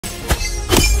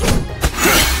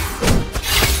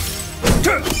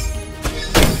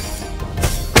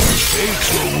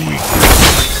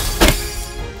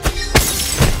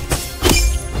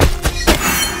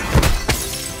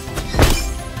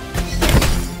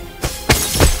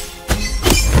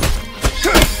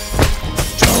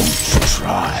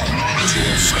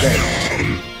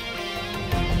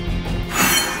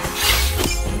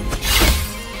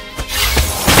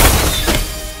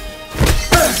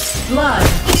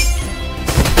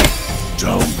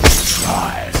Don't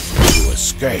try to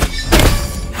escape.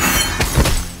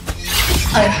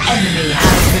 An enemy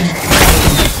has been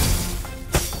slain.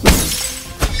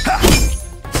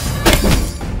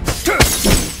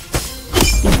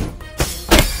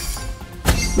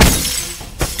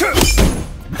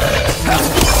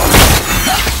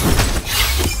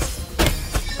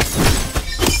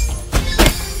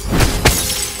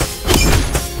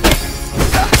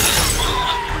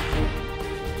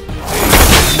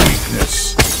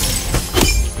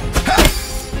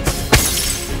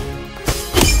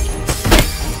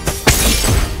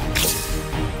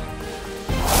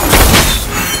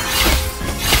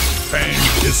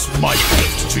 Is my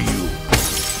gift to you.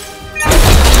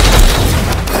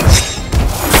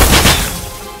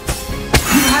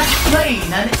 You have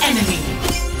slain an enemy.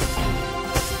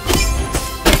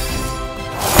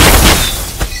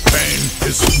 Pain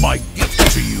is my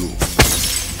gift to you.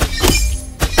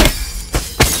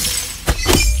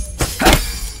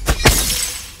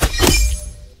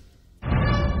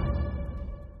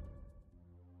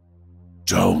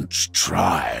 Don't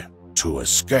try to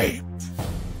escape.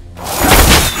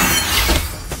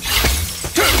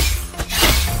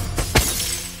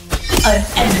 An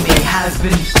enemy has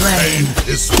been slain. Pain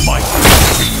is my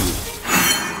gift to you.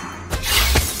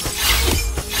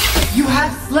 You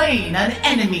have slain an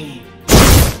enemy.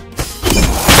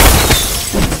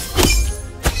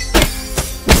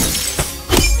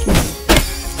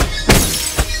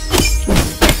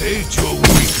 Hate your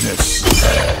weakness.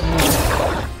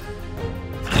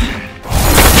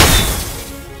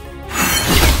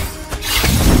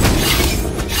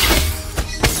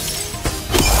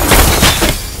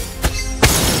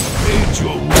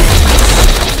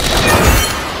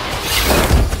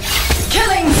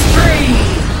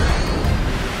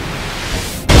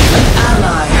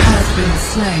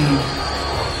 Slain.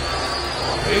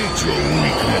 Hate your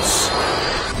weakness.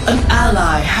 An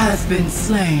ally has been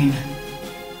slain.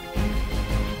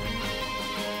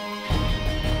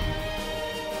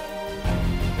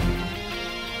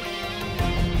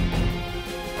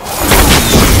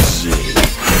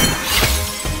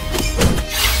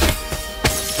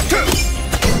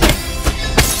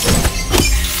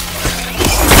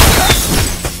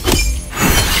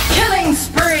 Killing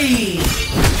spree.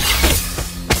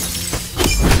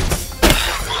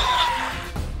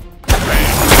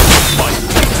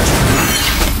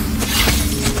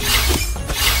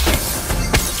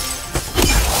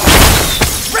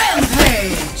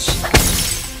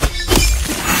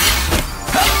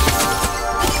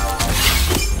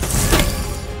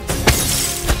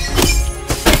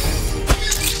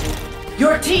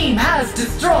 Your team has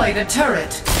destroyed a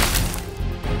turret.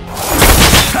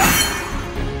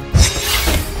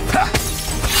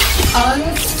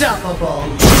 Unstoppable.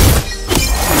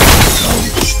 Don't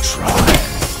try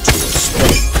to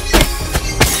escape.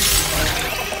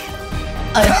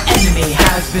 An enemy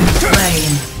has been slain.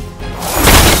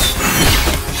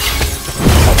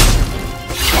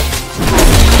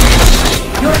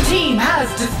 Your team has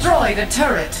destroyed a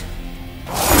turret.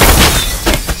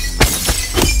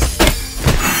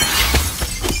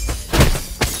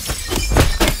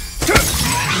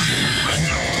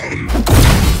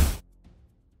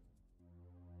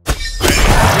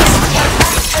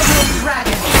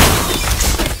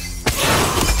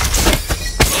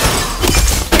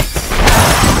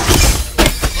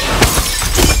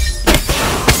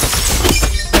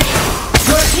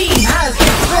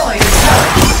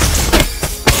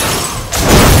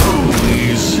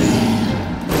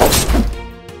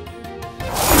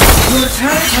 Your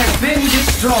turret has been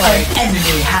destroyed. An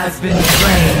enemy has been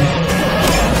slain.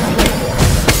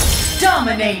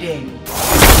 Dominating.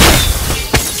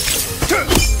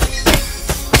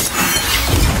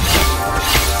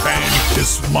 Pain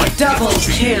is my Double gift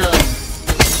to you. kill.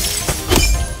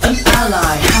 An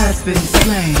ally has been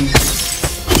slain.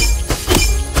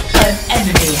 An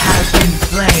enemy has been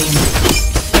slain.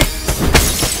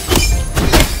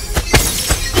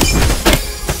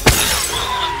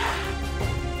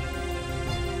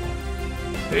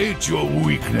 Hate your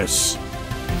weakness.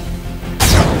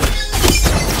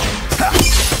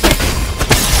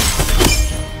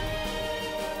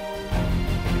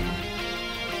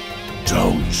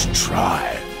 Don't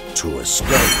try to escape.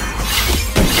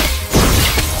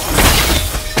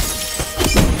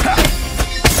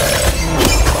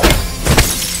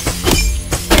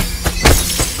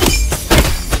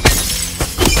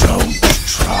 Don't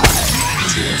try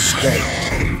to escape.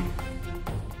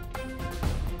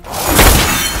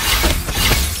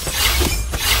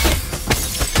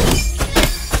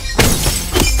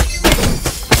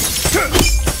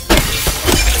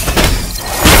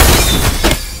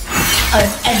 An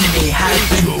enemy has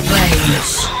been slain.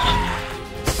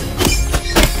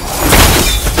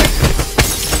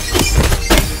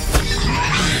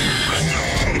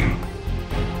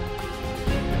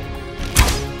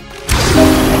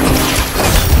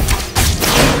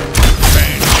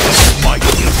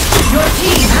 Your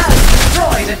team has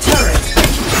destroyed a turret.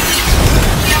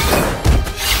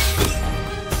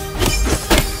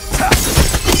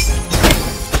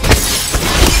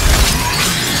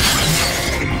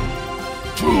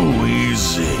 Too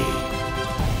easy.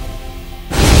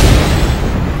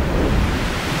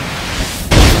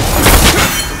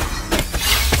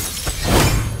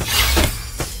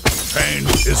 Pain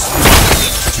is nothing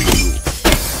to you.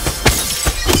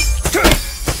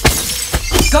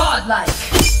 Godlike.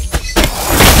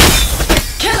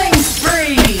 Killing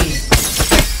spree.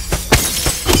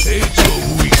 Hate your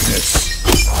weakness.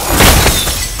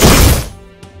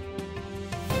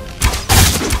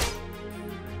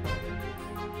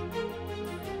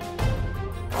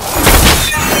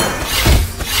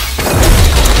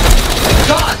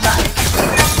 Godlike.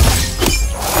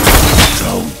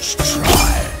 Don't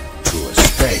try to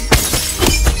escape.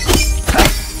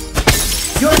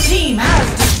 Your team has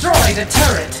destroyed a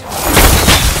turret.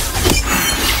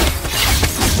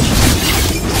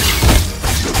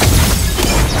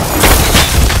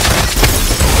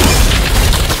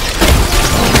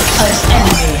 An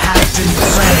enemy has been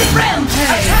slain.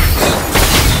 Rampage!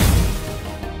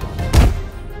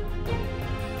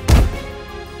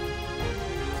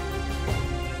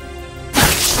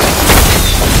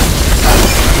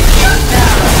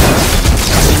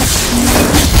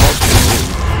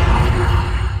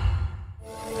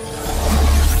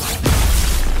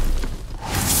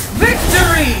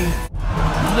 Victory!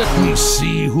 Let me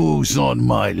see who's on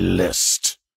my list.